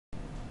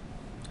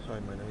Hi,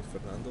 my name is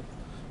Fernando.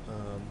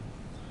 Um,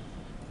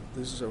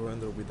 this is a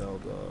render without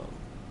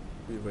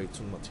V-Ray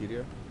Toon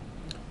material.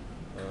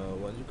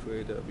 When you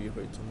create a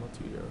V-Ray Toon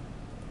material,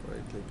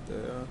 right click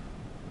there,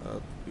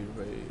 add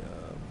V-Ray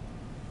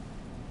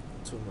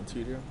Toon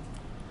material.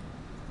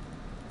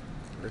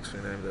 Let's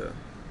rename the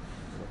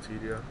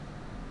material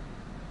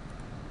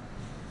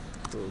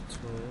to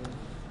Toon.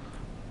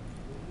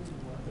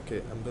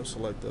 Okay, I'm going to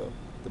select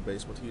the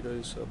base material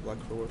is a black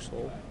rubber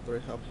sole that I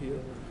have here.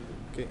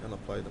 Okay, and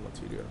apply the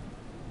material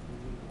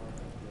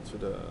to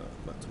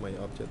my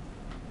object.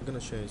 I'm gonna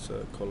change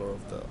the color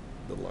of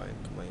the line.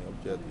 My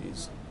object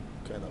is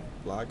kind of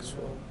black, so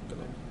I'm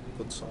gonna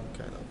put some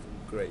kind of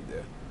gray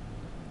there.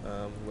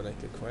 When I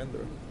click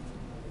render,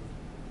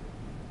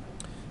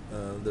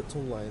 the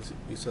toon lines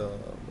is a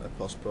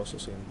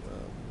post-processing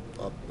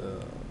of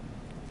the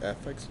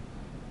effects,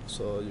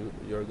 so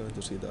you're going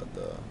to see that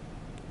the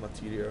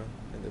material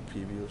in the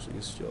previews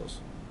is just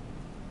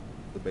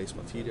the base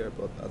material,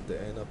 but at the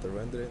end of the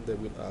rendering they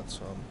will add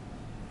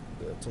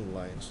the toon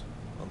lines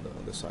on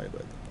the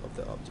silhouette of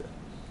the object.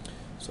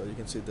 So you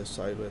can see the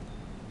silhouette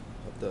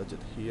of the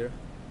object here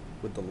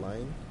with the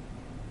line,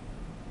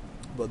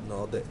 but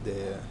no, the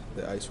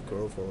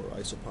Isocurve or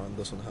Isopan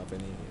doesn't have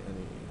any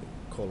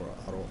color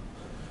at all.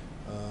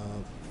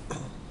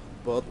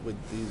 But with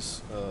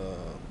this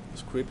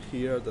script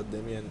here that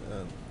Damien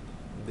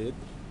did,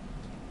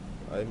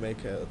 I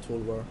make a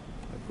toolbar.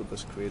 I put the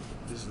script.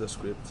 This is the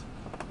script.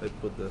 I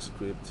put the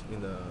script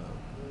in a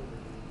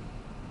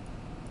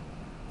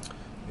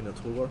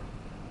toolbar.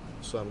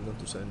 So I'm going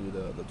to send you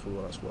the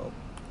toolbar as well.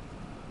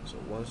 So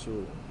once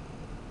you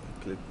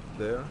click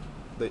there,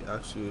 they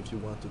ask you if you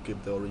want to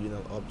keep the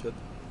original object.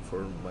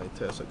 For my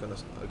test, I'm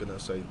gonna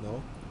say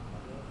no,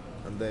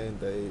 and then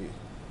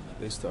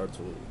they start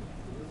to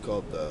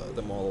code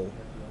the model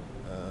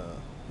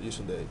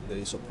using the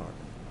Isopart.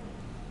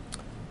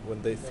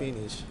 When they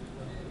finish,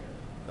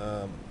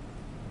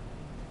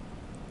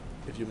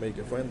 if you make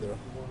a render,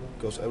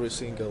 because every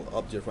single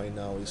object right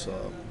now is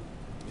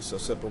a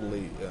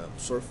separately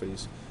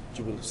surface,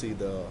 you will see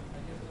the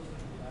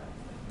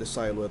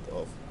silhouette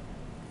of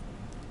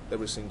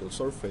every single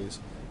surface,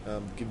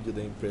 give you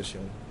the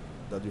impression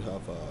that you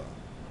have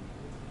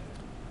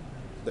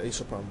the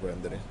isopan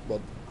rendering.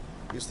 But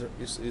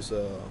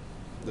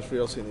the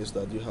real thing is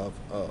that you have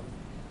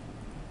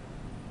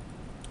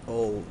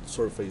all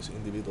surface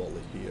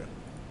individually here,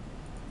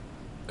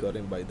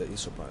 cutting by the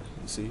isopan.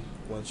 You see,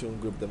 once you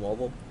ungroup the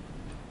model,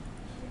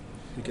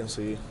 you can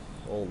see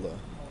all the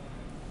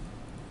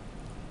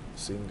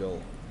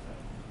single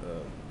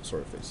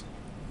surface.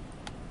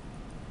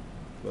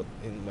 But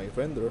in my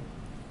render,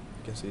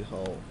 you can see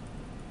how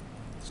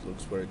this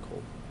looks very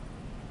cool.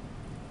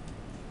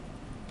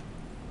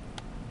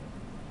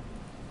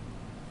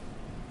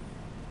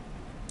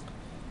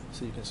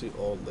 So you can see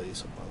all the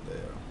isopan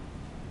there,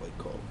 like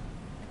color.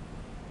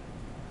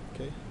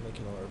 Okay,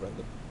 making our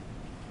render.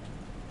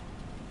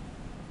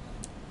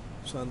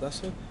 So and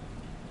that's it.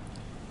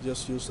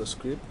 Just use the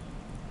script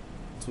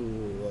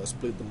to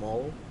split the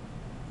model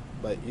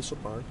by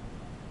isopan,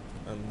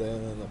 and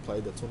then apply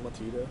the toon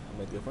material and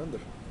make the render.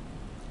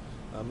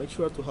 Make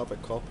sure to have a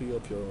copy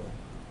of your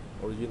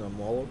original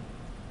model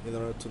in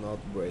order to not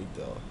break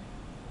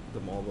the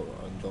model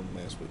and don't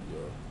mess with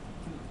your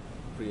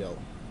real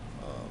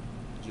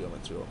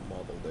geometry or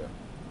model there.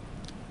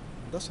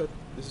 That's it.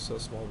 This is a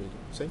small video.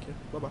 Thank you.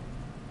 Bye bye.